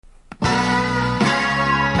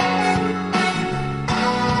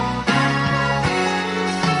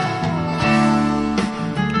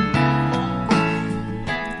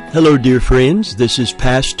Hello, dear friends. This is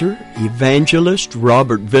Pastor Evangelist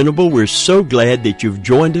Robert Venable. We're so glad that you've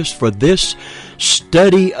joined us for this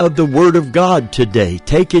study of the Word of God today,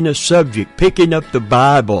 taking a subject, picking up the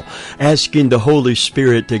Bible, asking the Holy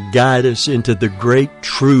Spirit to guide us into the great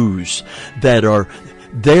truths that are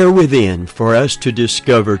there within for us to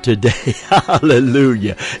discover today.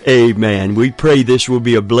 Hallelujah. Amen. We pray this will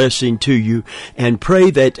be a blessing to you, and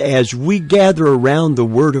pray that as we gather around the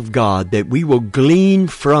Word of God, that we will glean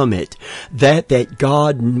from it that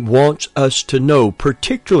God wants us to know,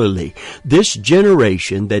 particularly this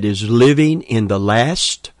generation that is living in the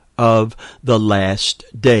last of the last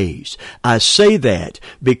days. I say that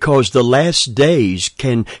because the last days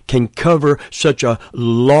can cover such a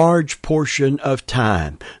large portion of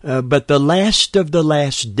time. But the last of the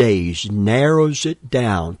last days narrows it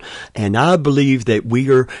down. And I believe that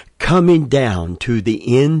we are coming down to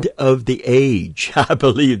the end of the age. I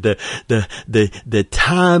believe the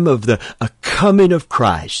time of the coming of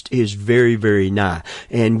Christ is very, very nigh.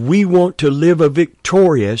 And we want to live a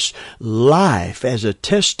victorious life as a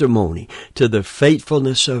testimony to the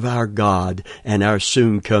faithfulness of our God and our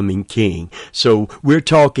soon coming King. So we're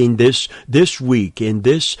talking this week in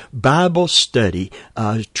this Bible study,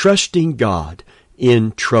 trusting God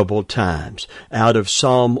in troubled times, out of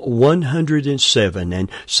Psalm 107.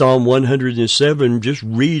 And Psalm 107, just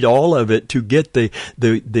read all of it to get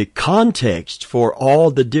the context for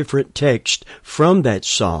all the different texts from that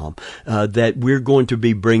psalm that we're going to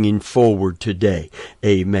be bringing forward today.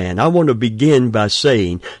 Amen. I want to begin by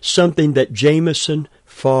saying something that Jamieson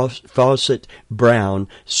Fausset Brown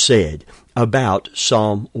said about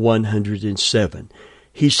Psalm 107.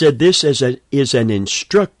 He said this is an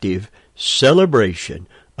instructive celebration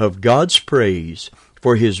of God's praise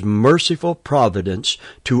for His merciful providence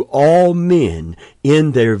to all men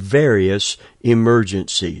in their various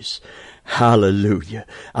emergencies. Hallelujah.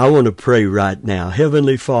 I want to pray right now.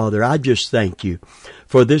 Heavenly Father, I just thank you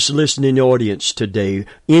for this listening audience today,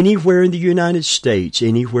 anywhere in the United States,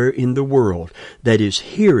 anywhere in the world that is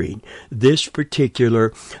hearing this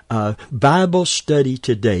particular Bible study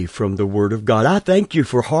today from the Word of God. I thank you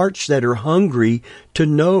for hearts that are hungry to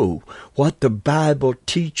know what the Bible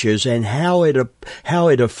teaches and how it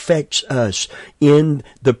affects us in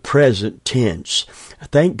the present tense.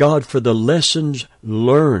 Thank God for the lessons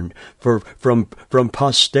learned from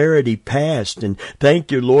posterity past, and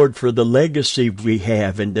thank you, Lord, for the legacy we have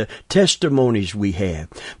and the testimonies we have.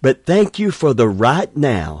 But thank you for the right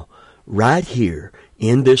now, right here,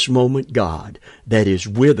 in this moment, God, that is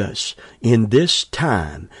with us in this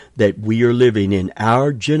time that we are living in,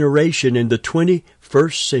 our generation in the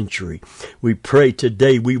 21st century. We pray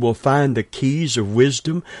today we will find the keys of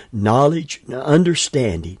wisdom, knowledge, and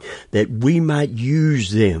understanding, that we might use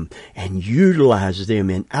them and utilize them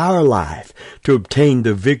in our life to obtain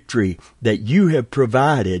the victory that you have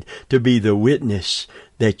provided to be the witness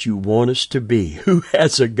that you want us to be, who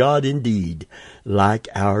has a God indeed like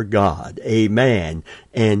our God. Amen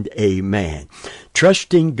and amen.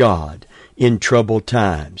 Trusting God in troubled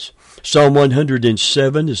times. Psalm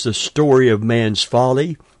 107 is the story of man's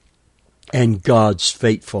folly and God's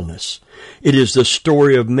faithfulness. It is the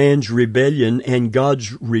story of man's rebellion and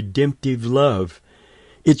God's redemptive love.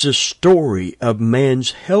 It's a story of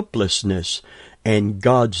man's helplessness and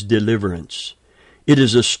God's deliverance. It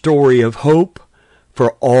is a story of hope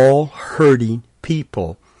for all hurting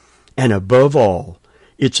people. And above all,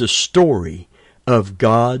 it's a story of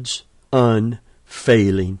God's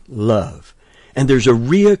unfailing love. And there's a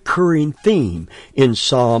reoccurring theme in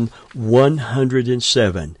Psalm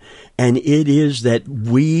 107, and it is that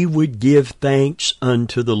we would give thanks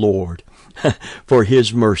unto the Lord for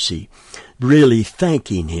His mercy, really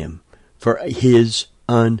thanking Him for His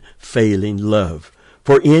unfailing love.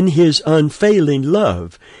 For in His unfailing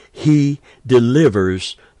love, He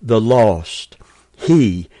delivers the lost.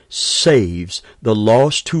 He saves the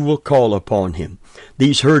lost who will call upon Him.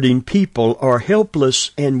 These hurting people are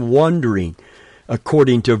helpless and wandering,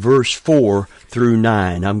 according to verse 4 through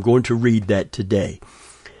 9. I'm going to read that today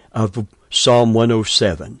of Psalm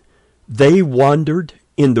 107. They wandered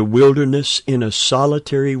in the wilderness in a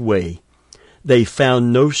solitary way. They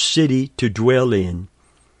found no city to dwell in.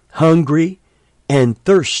 Hungry and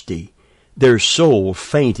thirsty, their soul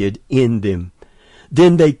fainted in them.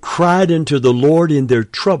 Then they cried unto the Lord in their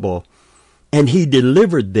trouble, and He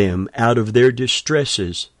delivered them out of their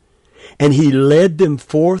distresses. And He led them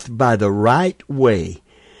forth by the right way,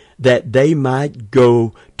 that they might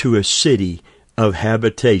go to a city of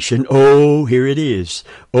habitation. Oh, here it is.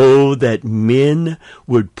 Oh, that men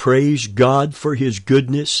would praise God for His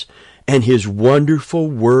goodness and His wonderful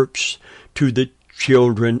works to the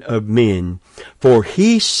children of men, for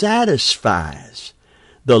he satisfies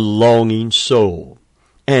the longing soul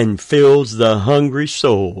and fills the hungry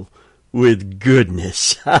soul with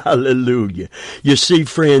goodness. Hallelujah. You see,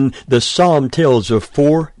 friend, the psalm tells of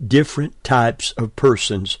 4 different types of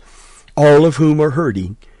persons, all of whom are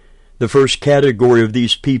hurting. The first category of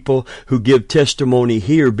these people who give testimony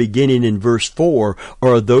here, beginning in verse 4,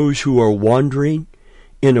 are those who are wandering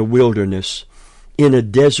in a wilderness, in a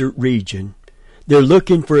desert region. They're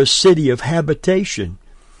looking for a city of habitation,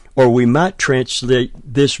 or we might translate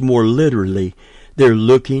this more literally, they're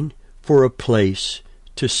looking for a place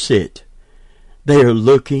to sit. They are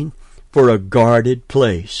looking for a guarded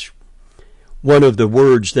place. One of the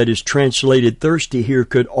words that is translated thirsty here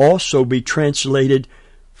could also be translated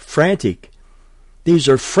frantic. These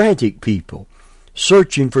are frantic people,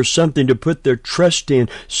 searching for something to put their trust in,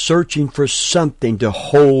 searching for something to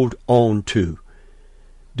hold on to.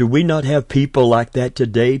 Do we not have people like that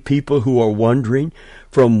today? People who are wandering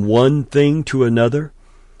from one thing to another?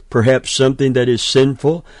 Perhaps something that is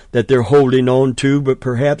sinful that they're holding on to, but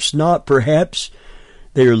perhaps not. Perhaps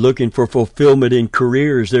they are looking for fulfillment in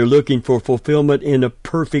careers. They're looking for fulfillment in a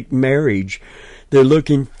perfect marriage. They're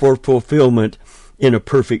looking for fulfillment in a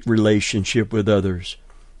perfect relationship with others.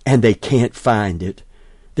 And they can't find it.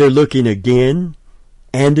 They're looking again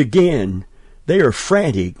and again. They are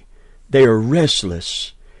frantic. They are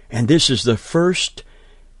restless. And this is the first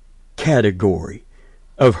category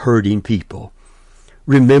of hurting people.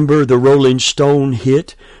 Remember the Rolling Stone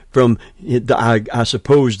hit from, I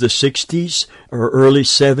suppose, the 60s or early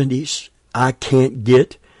 70s, I Can't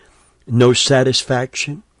Get No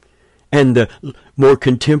Satisfaction? And the more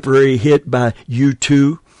contemporary hit by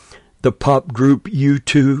U2, the pop group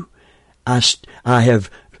U2, I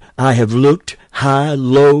have looked high,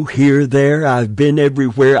 low, here, there. I've been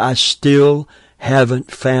everywhere. I still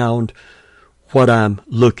haven't found what I'm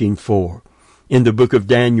looking for. In the book of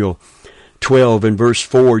Daniel 12 and verse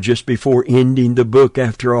 4, just before ending the book,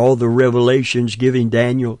 after all the revelations giving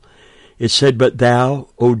Daniel, it said, "But thou,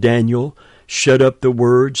 O Daniel, shut up the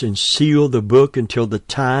words and seal the book until the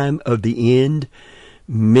time of the end.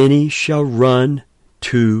 Many shall run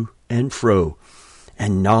to and fro,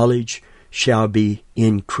 and knowledge shall be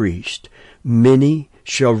increased." Many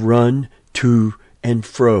shall run to and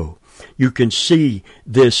fro. You can see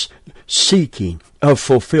this seeking of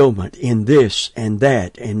fulfillment in this and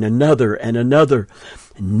that and another,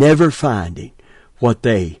 never finding what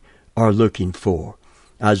they are looking for.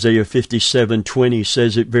 Isaiah 57:20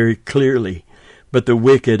 says it very clearly, "But the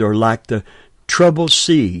wicked are like the troubled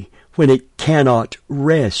sea when it cannot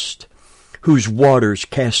rest, whose waters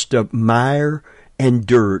cast up mire and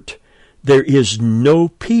dirt. There is no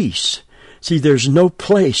peace." See, there's no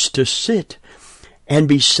place to sit and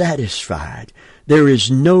be satisfied. "There is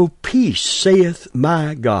no peace, saith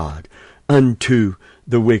my God, unto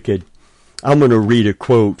the wicked." I'm going to read a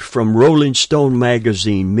quote from Rolling Stone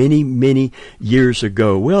magazine many years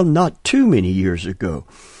ago. Well, not too many years ago.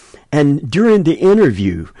 And during the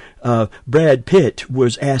interview, Brad Pitt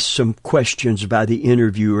was asked some questions by the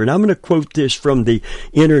interviewer. And I'm going to quote this from the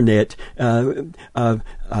internet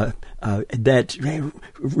that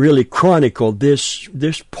really chronicled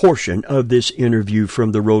this portion of this interview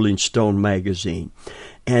from the Rolling Stone magazine.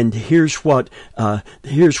 And here's what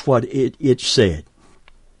it said.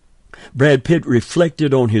 Brad Pitt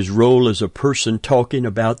reflected on his role as a person talking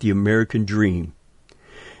about the American dream.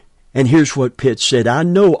 And here's what Pitt said: "I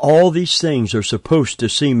know all these things are supposed to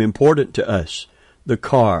seem important to us. The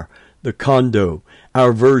car, the condo,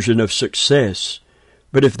 our version of success.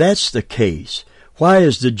 But if that's the case, why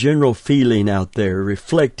is the general feeling out there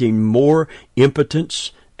reflecting more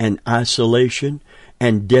impotence and isolation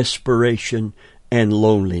and desperation and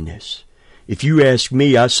loneliness? If you ask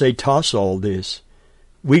me, I say toss all this.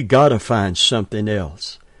 We gotta find something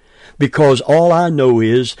else. Because all I know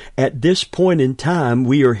is, at this point in time,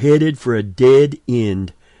 we are headed for a dead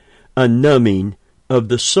end, a numbing of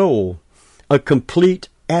the soul, a complete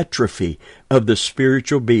atrophy of the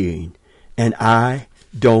spiritual being. And I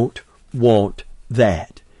don't want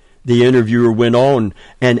that." The interviewer went on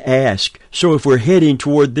and asked, "So if we're heading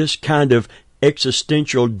toward this kind of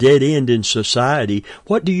existential dead end in society,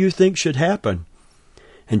 what do you think should happen?"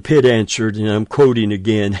 And Pitt answered, and I'm quoting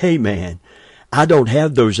again, "Hey man, I don't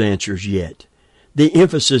have those answers yet. The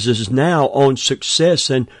emphasis is now on success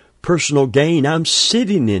and personal gain. I'm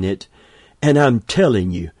sitting in it, and I'm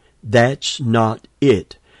telling you, that's not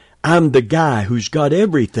it. I'm the guy who's got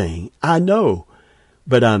everything, I know.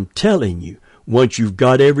 But I'm telling you, once you've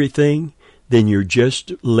got everything, then you're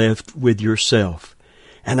just left with yourself.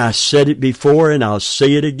 And I said it before, and I'll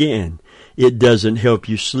say it again. It doesn't help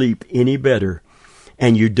you sleep any better.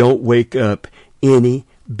 and you don't wake up any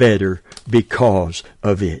better because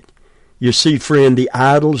of it. You see, friend, the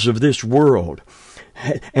idols of this world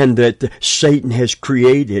and that Satan has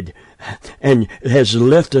created and has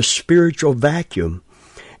left a spiritual vacuum,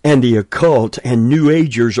 and the occult and New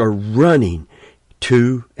Agers are running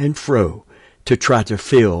to and fro to try to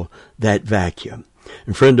fill that vacuum.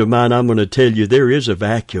 And friend of mine, I'm going to tell you, there is a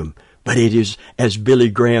vacuum, but it is, as Billy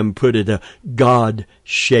Graham put it, a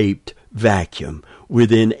God-shaped vacuum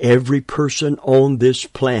within every person on this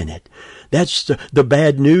planet. That's the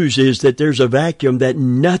bad news, is that there's a vacuum that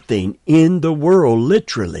nothing in the world,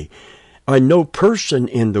 literally, or no person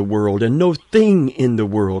in the world and no thing in the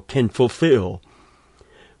world can fulfill.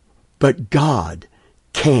 But God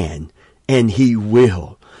can, and He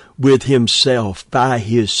will, with Himself, by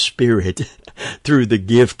His Spirit, through the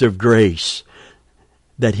gift of grace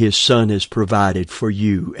that His Son has provided for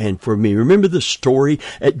you and for me. Remember the story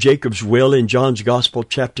at Jacob's well in John's Gospel,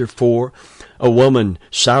 chapter 4? A woman,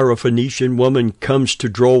 Syrophoenician woman, comes to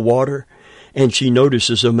draw water, and she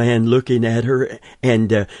notices a man looking at her,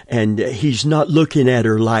 and he's not looking at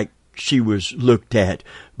her like she was looked at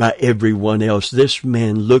by everyone else. This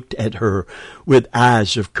man looked at her with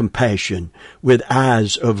eyes of compassion, with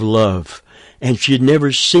eyes of love. And she had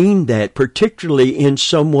never seen that, particularly in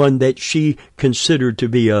someone that she considered to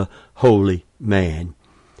be a holy man.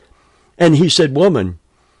 And he said, "Woman,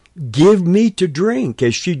 give me to drink,"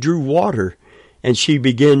 as she drew water. And she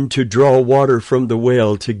began to draw water from the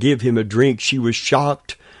well to give him a drink. She was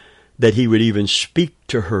shocked that he would even speak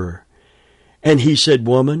to her. And he said,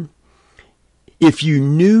 "Woman, if you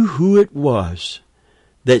knew who it was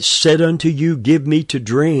that said unto you, 'Give me to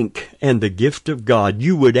drink,' and the gift of God,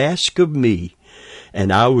 you would ask of me,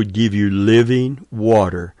 and I would give you living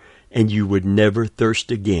water, and you would never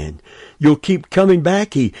thirst again. You'll keep coming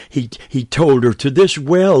back," he told her, "to this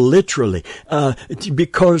well," literally,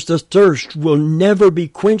 because the thirst will never be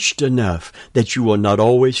quenched enough that you will not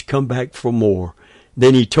always come back for more.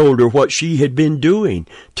 Then he told her what she had been doing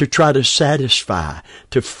to try to satisfy,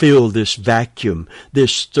 to fill this vacuum,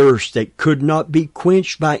 this thirst that could not be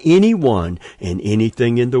quenched by anyone and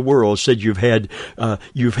anything in the world. Said you've had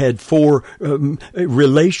 4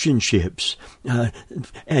 relationships,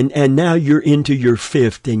 and now you're into your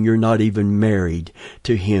 5th, and you're not even married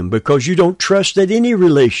to him because you don't trust that any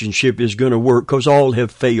relationship is going to work because all have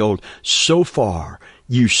failed so far.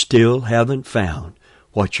 You still haven't found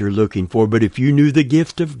what you're looking for. But if you knew the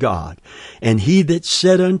gift of God, and He that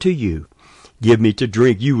said unto you, "Give me to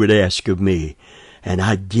drink," you would ask of me, and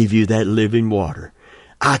I'd give you that living water.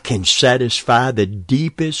 I can satisfy the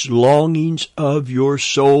deepest longings of your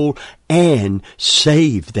soul and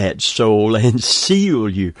save that soul and seal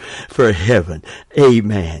you for heaven.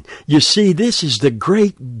 Amen. You see, this is the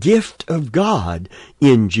great gift of God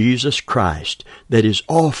in Jesus Christ that is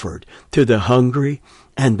offered to the hungry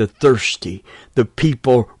and the thirsty, the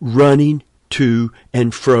people running to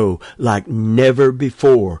and fro like never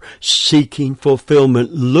before, seeking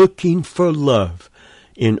fulfillment, looking for love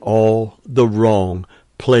in all the wrong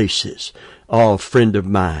places. Oh, friend of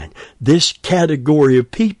mine, this category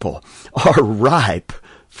of people are ripe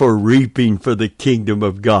for reaping for the kingdom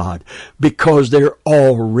of God because they're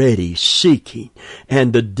already seeking.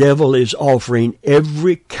 And the devil is offering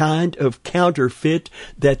every kind of counterfeit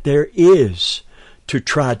that there is to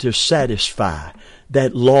try to satisfy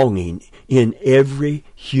that longing in every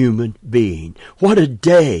human being. What a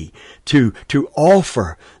day to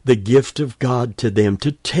offer the gift of God to them,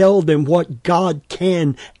 to tell them what God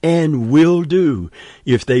can and will do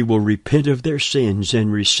if they will repent of their sins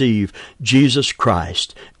and receive Jesus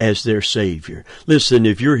Christ as their Savior. Listen,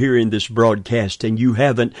 if you're hearing this broadcast and you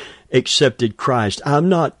haven't accepted Christ, I'm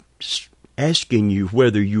not asking you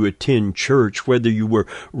whether you attend church, whether you were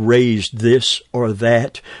raised this or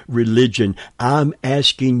that religion. I'm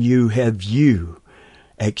asking you, have you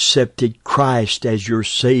accepted Christ as your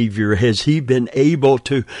Savior? Has He been able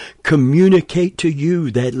to communicate to you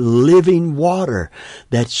that living water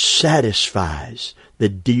that satisfies the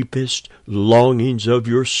deepest longings of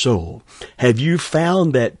your soul? Have you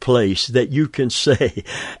found that place that you can say,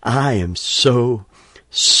 "I am so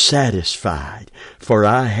satisfied, for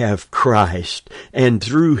I have Christ, and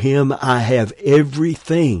through Him I have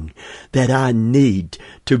everything that I need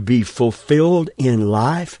to be fulfilled in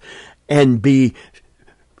life and be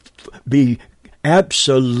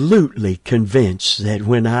absolutely convinced that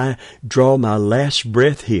when I draw my last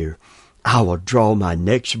breath here, I will draw my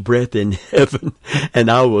next breath in heaven, and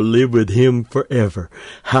I will live with Him forever."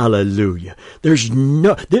 Hallelujah.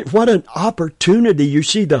 What an opportunity. You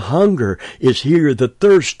see, the hunger is here, the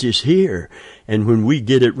thirst is here. And when we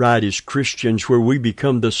get it right as Christians, where we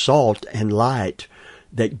become the salt and light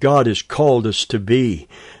that God has called us to be,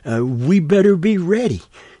 we better be ready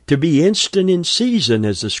to be instant in season,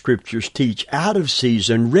 as the Scriptures teach, out of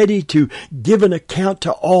season, ready to give an account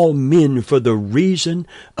to all men for the reason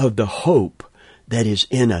of the hope that is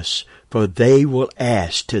in us. For they will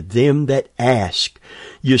ask to them that ask.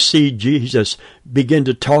 You see, Jesus began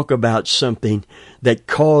to talk about something that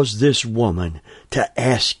caused this woman to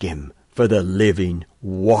ask him for the living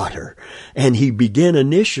water. And he began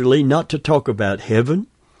initially not to talk about heaven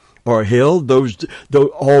or hell,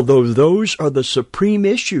 although those are the supreme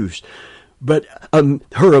issues. But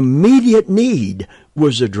her immediate need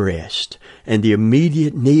was addressed, and the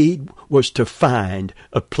immediate need was to find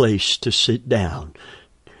a place to sit down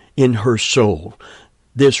in her soul.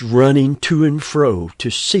 This running to and fro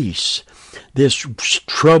to cease, this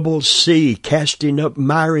troubled sea casting up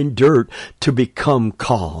mire and dirt to become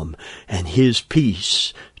calm, and his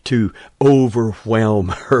peace to overwhelm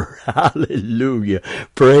her. Hallelujah.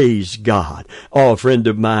 Praise God. Oh, friend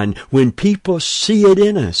of mine, when people see it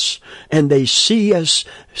in us and they see us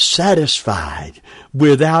satisfied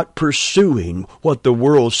without pursuing what the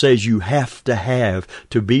world says you have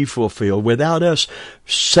to be fulfilled, without us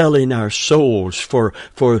selling our souls for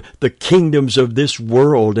the kingdoms of this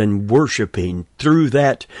world and worshiping through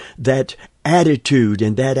that attitude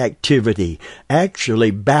and that activity, actually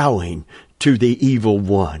bowing to the evil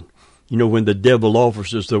one. You know, when the devil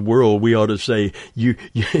offers us the world, we ought to say,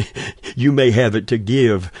 you may have it to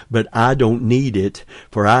give, but I don't need it,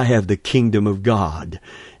 for I have the kingdom of God.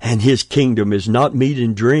 And his kingdom is not meat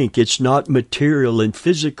and drink. It's not material and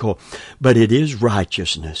physical, but it is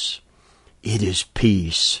righteousness. It is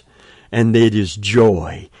peace, and it is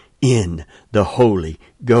joy in the Holy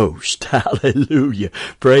Ghost. Hallelujah.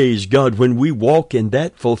 Praise God. When we walk in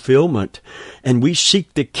that fulfillment and we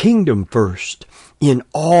seek the kingdom first in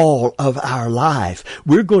all of our life,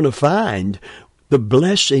 we're going to find the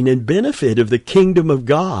blessing and benefit of the kingdom of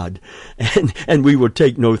God. And we will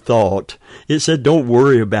take no thought. It said, don't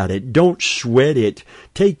worry about it. Don't sweat it.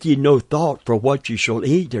 Take ye no thought for what you shall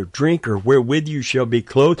eat or drink or wherewith you shall be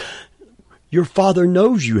clothed. Your Father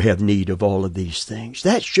knows you have need of all of these things.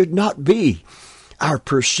 That should not be our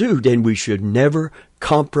pursuit, and we should never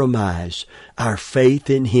compromise our faith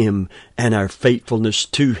in him and our faithfulness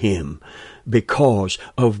to him because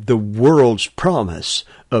of the world's promise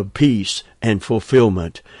of peace and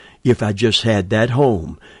fulfillment. If I just had that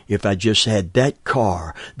home, if I just had that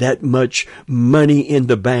car, that much money in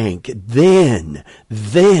the bank, then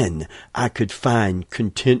I could find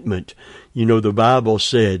contentment. You know, the Bible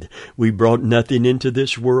said we brought nothing into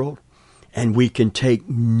this world and we can take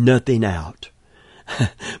nothing out.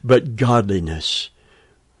 But godliness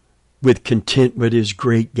with contentment is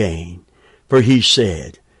great gain. For he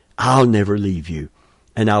said, I'll never leave you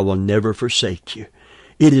and I will never forsake you.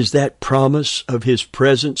 It is that promise of his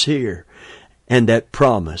presence here and that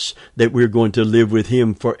promise that we're going to live with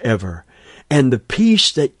him forever. And the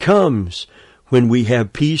peace that comes when we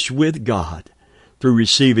have peace with God through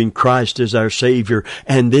receiving Christ as our Savior,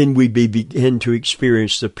 and then we begin to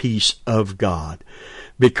experience the peace of God.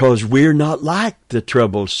 Because we're not like the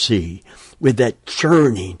troubled sea with that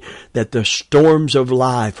churning that the storms of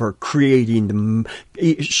life are creating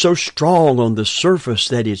so strong on the surface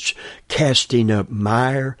that it's casting up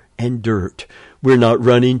mire and dirt. We're not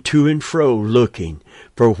running to and fro looking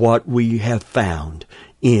for what we have found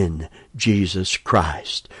in Jesus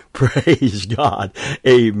Christ. Praise God.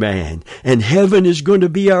 Amen. And heaven is going to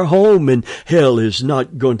be our home, and hell is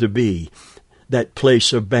not going to be that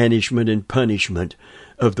place of banishment and punishment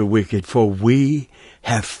of the wicked, for we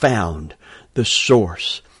have found the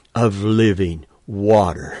source of living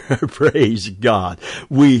water. Praise God.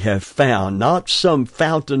 We have found not some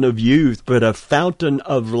fountain of youth, but a fountain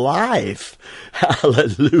of life.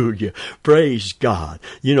 Hallelujah. Praise God.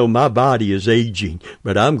 You know, my body is aging,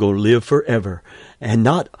 but I'm going to live forever. And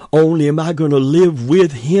not only am I going to live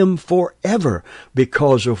with him forever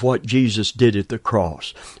because of what Jesus did at the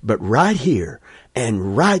cross, but right here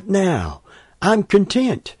and right now, I'm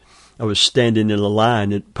content. I was standing in a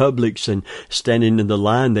line at Publix, and standing in the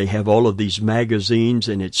line, they have all of these magazines,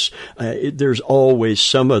 and there's always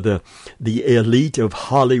some of the elite of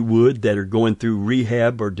Hollywood that are going through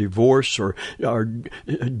rehab or divorce or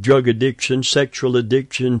drug addiction, sexual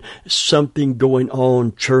addiction, something going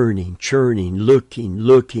on, churning,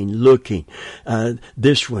 looking.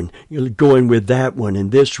 This one going with that one,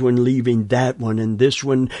 and this one leaving that one, and this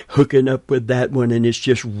one hooking up with that one, and it's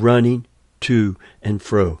just running to and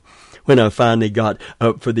fro. When I finally got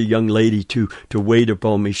up for the young lady to wait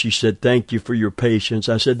upon me, she said, "Thank you for your patience."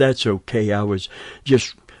 I said, "That's okay. I was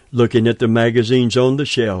just looking at the magazines on the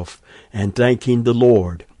shelf." and thanking the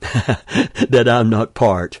Lord that I'm not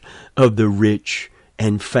part of the rich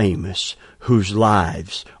and famous whose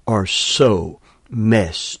lives are so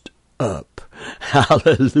messed up.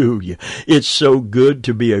 Hallelujah. It's so good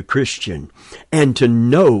to be a Christian and to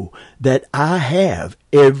know that I have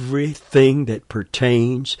everything that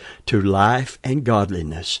pertains to life and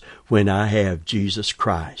godliness when I have Jesus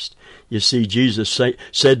Christ. You see, Jesus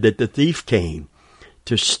said that the thief came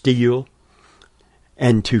to steal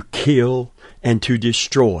and to kill and to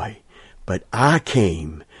destroy, but I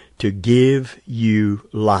came to give you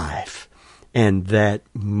life, and that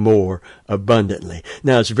more abundantly.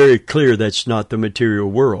 Now, it's very clear that's not the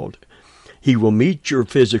material world. He will meet your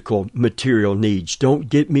physical material needs. Don't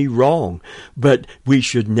get me wrong, but we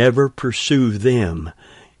should never pursue them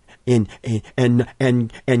and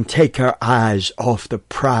take our eyes off the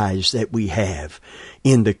prize that we have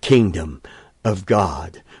in the kingdom of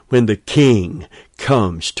God. When the King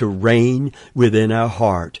comes to reign within our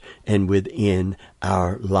heart and within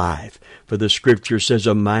our life. For the Scripture says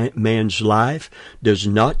a man's life does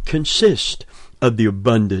not consist of the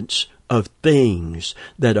abundance of things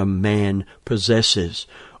that a man possesses.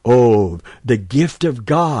 Oh, the gift of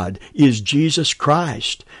God is Jesus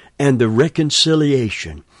Christ and the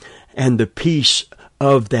reconciliation and the peace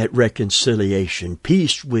of that reconciliation,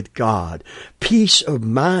 peace with God, peace of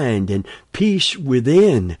mind and peace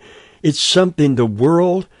within. It's something the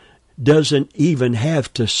world doesn't even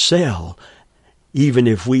have to sell. Even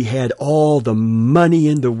if we had all the money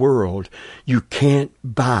in the world, you can't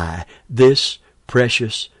buy this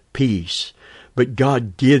precious peace. But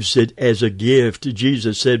God gives it as a gift.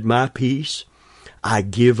 Jesus said, "My peace I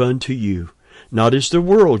give unto you, not as the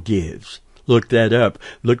world gives." Look that up.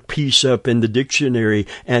 Look peace up in the dictionary,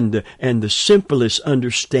 and the simplest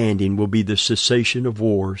understanding will be the cessation of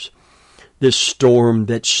wars. This storm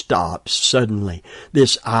that stops suddenly,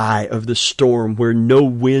 this eye of the storm where no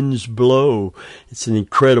winds blow. It's an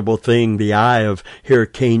incredible thing. The eye of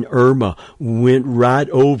Hurricane Irma went right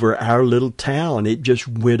over our little town. It just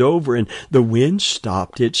went over and the wind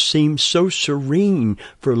stopped. It seemed so serene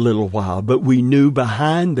for a little while, but we knew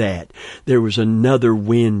behind that there was another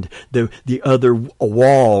wind. The other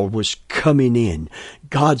wall was coming in.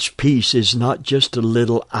 God's peace is not just a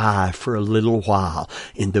little eye for a little while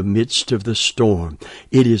in the midst of the storm.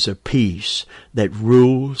 It is a peace that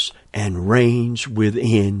rules and reigns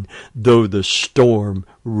within, though the storm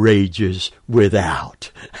rages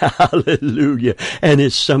without. Hallelujah. And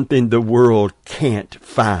it's something the world can't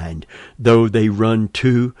find, though they run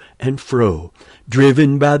to and fro,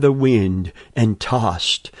 driven by the wind and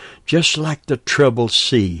tossed, just like the troubled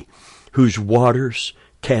sea, whose waters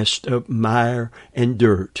cast up mire and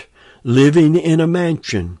dirt, living in a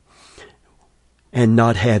mansion and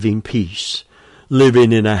not having peace,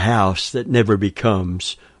 living in a house that never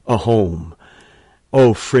becomes a home.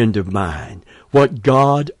 Oh, friend of mine, what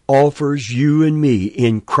God offers you and me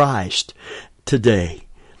in Christ today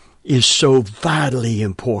is so vitally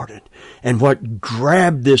important. And what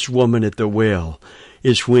grabbed this woman at the well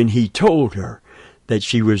is when he told her that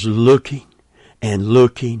she was looking and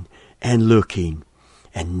looking and looking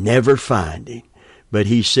and never finding. But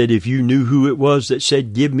he said, if you knew who it was that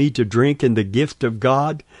said, "Give me to drink in the gift of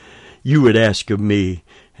God," you would ask of me,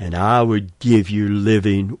 and I would give you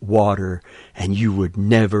living water, and you would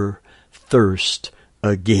never thirst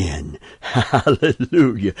again.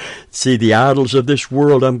 Hallelujah. See, the idols of this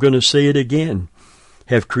world, I'm going to say it again,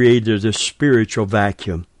 have created a spiritual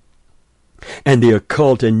vacuum. And the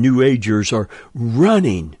occult and New Agers are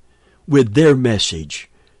running with their message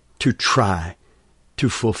to try to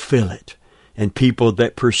fulfill it. And people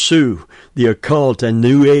that pursue the occult and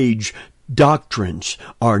New Age doctrines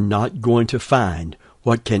are not going to find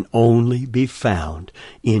what can only be found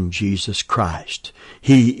in Jesus Christ.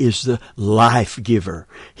 He is the life giver.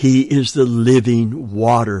 He is the living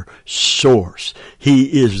water source. He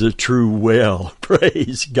is the true well.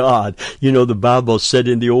 Praise God. You know, the Bible said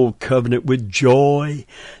in the Old Covenant, "With joy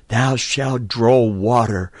thou shalt draw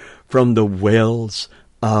water from the wells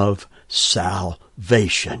of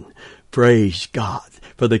salvation." Praise God.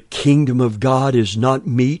 For the kingdom of God is not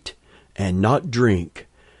meat and not drink,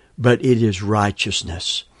 but it is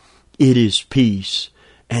righteousness, it is peace,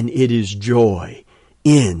 and it is joy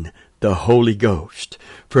in the Holy Ghost.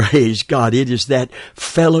 Praise God. It is that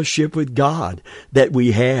fellowship with God that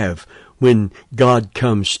we have when God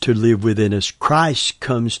comes to live within us. Christ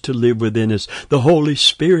comes to live within us. The Holy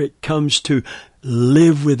Spirit comes to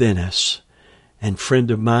live within us. And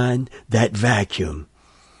friend of mine, that vacuum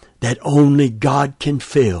that only God can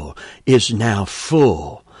fill is now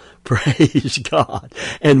full. Praise God.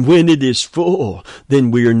 And when it is full,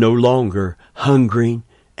 then we are no longer hungering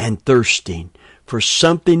and thirsting for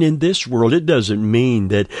something in this world. It doesn't mean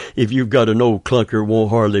that if you've got an old clunker won't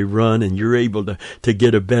hardly run and you're able to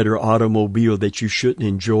get a better automobile that you shouldn't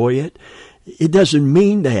enjoy it. It doesn't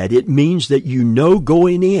mean that. It means that you know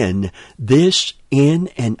going in, this in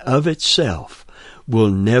and of itself will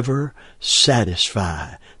never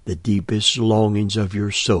satisfy the deepest longings of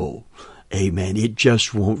your soul. Amen. It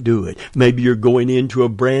just won't do it. Maybe you're going into a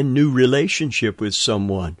brand new relationship with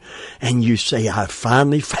someone and you say, I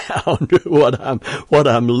finally found what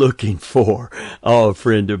I'm looking for. Oh, a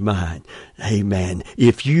friend of mine. Amen.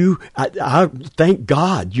 I thank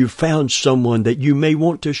God you found someone that you may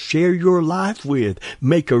want to share your life with,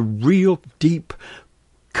 make a real deep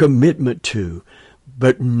commitment to,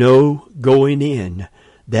 but know going in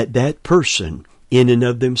that person in and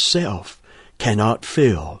of themselves cannot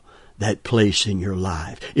fill that place in your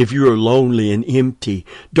life. If you're lonely and empty,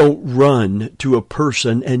 don't run to a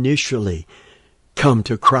person initially. Come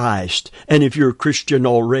to Christ. And if you're a Christian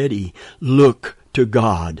already, look to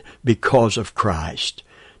God because of Christ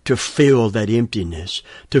to fill that emptiness,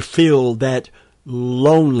 to fill that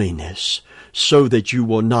loneliness, so that you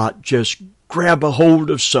will not just grab a hold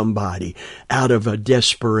of somebody out of a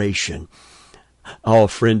desperation. Oh,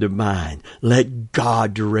 friend of mine, let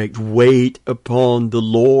God direct. Wait upon the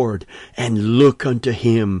Lord and look unto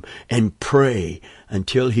Him and pray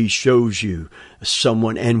until He shows you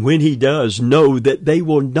someone. And when He does, know that they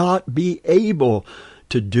will not be able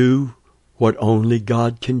to do what only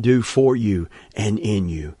God can do for you and in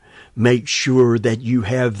you. Make sure that you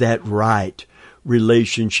have that right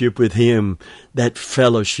relationship with Him, that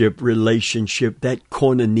fellowship relationship, that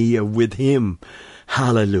koinonia with Him.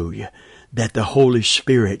 Hallelujah. That the Holy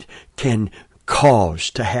Spirit can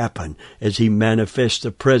cause to happen as He manifests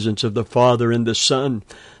the presence of the Father and the Son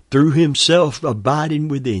through Himself abiding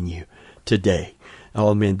within you today.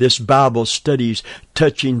 Oh man, this Bible study's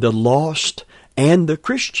touching the lost and the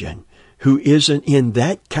Christian who isn't in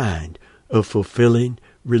that kind of fulfilling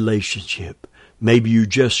relationship. Maybe you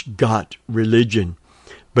just got religion,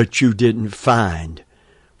 but you didn't find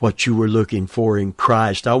what you were looking for in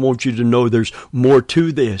Christ. I want you to know there's more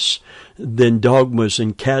to this than dogmas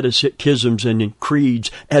and catechisms and creeds,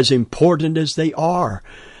 as important as they are.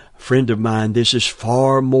 Friend of mine, this is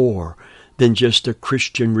far more than just a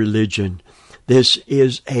Christian religion. This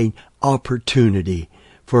is an opportunity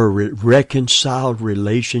for a reconciled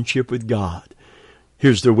relationship with God.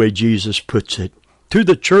 Here's the way Jesus puts it, to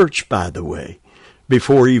the church, by the way,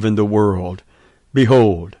 before even the world.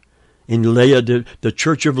 Behold, in the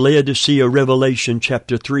church of Laodicea, Revelation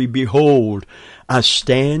chapter 3, behold, I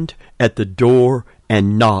stand at the door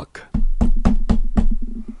and knock.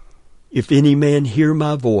 If any man hear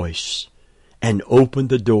my voice and open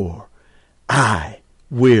the door, I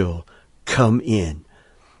will come in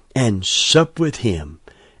and sup with him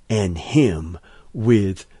and him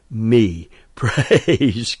with me.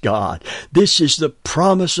 Praise God. This is the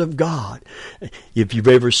promise of God. If you've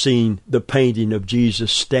ever seen the painting of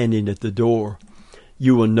Jesus standing at the door,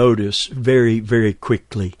 you will notice very, very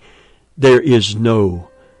quickly there is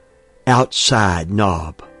no outside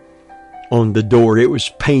knob on the door. It was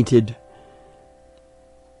painted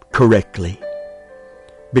correctly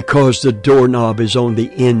because the doorknob is on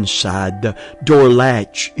the inside. The door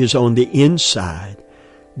latch is on the inside.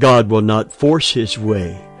 God will not force His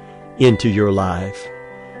way into your life.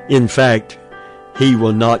 In fact, He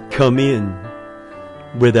will not come in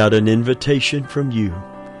without an invitation from you.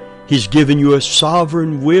 He's given you a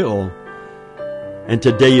sovereign will. And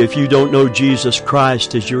today, if you don't know Jesus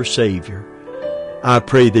Christ as your Savior, I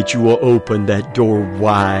pray that you will open that door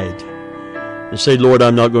wide and say, Lord,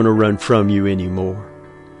 I'm not going to run from you anymore.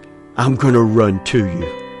 I'm going to run to you.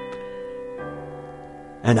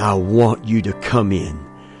 And I want you to come in.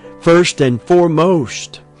 First and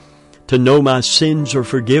foremost, to know my sins are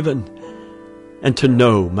forgiven, and to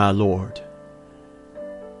know, my Lord,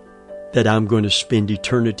 that I'm going to spend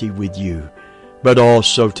eternity with you, but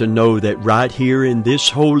also to know that right here in this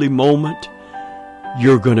holy moment,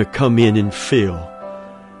 you're going to come in and fill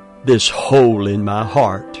this hole in my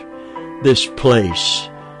heart, this place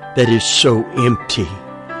that is so empty,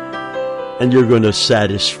 and you're going to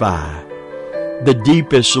satisfy the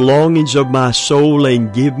deepest longings of my soul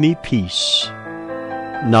and give me peace.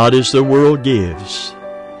 Not as the world gives.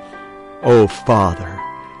 Oh, Father,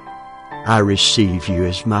 I receive you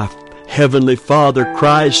as my Heavenly Father.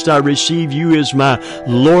 Christ, I receive you as my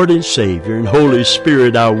Lord and Savior. And Holy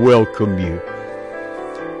Spirit, I welcome you.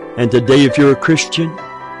 And today, if you're a Christian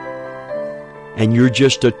and you're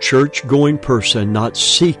just a church-going person not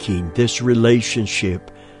seeking this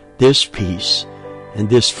relationship, this peace, and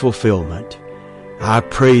this fulfillment, I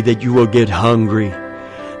pray that you will get hungry,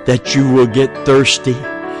 that you will get thirsty.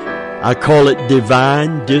 I call it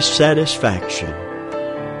divine dissatisfaction.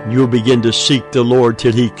 You'll begin to seek the Lord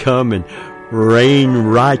till He come and rain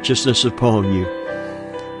righteousness upon you.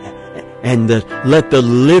 And let the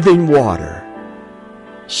living water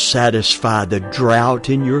satisfy the drought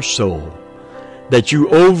in your soul, that you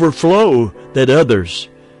overflow, that others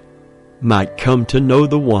might come to know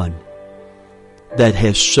the one that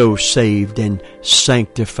has so saved and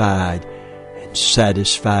sanctified and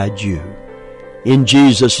satisfied you. In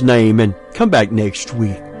Jesus' name, and come back next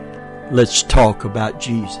week. Let's talk about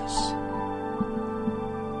Jesus.